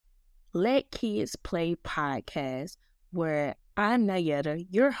Let Kids Play podcast, where I'm Nayetta,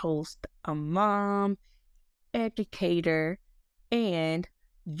 your host, a mom, educator, and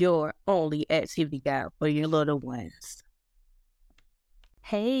your only activity guide for your little ones.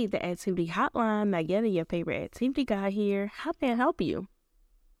 Hey, the Activity Hotline, Nayetta, your favorite activity guide here. How can I help you?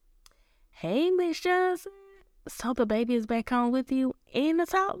 Hey, Miss Johnson. So the baby is back home with you and the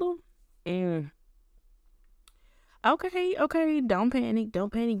toddler? Okay. Don't panic.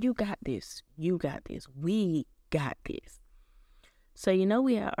 You got this. We got this. So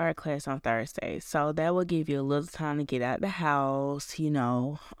we have art class on Thursday. So that will give you a little time to get out the house.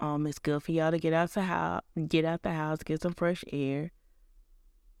 It's good for y'all to get out the house, get some fresh air.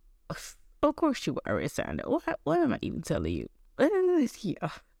 Of course you already signed up. What am I even telling you?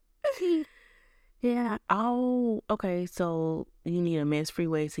 Yeah. Oh, okay. So you need a mess-free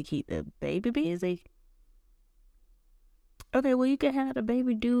way to keep the baby busy. Okay, well, you can have the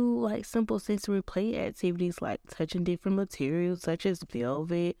baby do like simple sensory play activities like touching different materials such as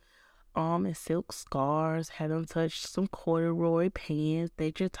velvet, and silk scarves. Have them touch some corduroy pants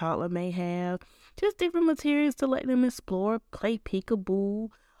that your toddler may have. Just different materials to let them explore. Play peekaboo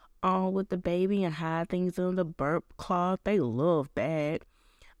with the baby and hide things in the burp cloth. They love that.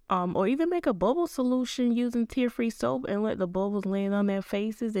 Or even make a bubble solution using tear-free soap and let the bubbles land on their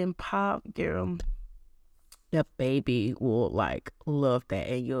faces and pop. Girl, the baby will love that,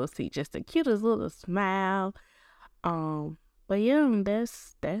 and you'll see just the cutest little smile. But yeah,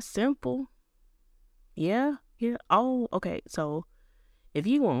 that's simple. Yeah. Oh, okay. So if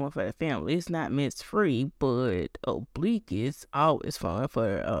you want one for the family, it's not mess free, but oblique is always fun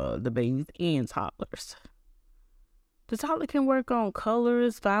for the babies and toddlers. The toddler can work on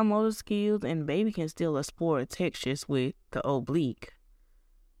colors, fine motor skills, and the baby can still explore textures with the oblique.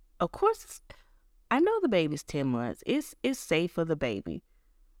 Of course, I know the baby's 10 months. It's safe for the baby.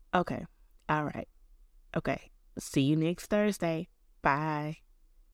 Okay. All right. Okay. See you next Thursday. Bye.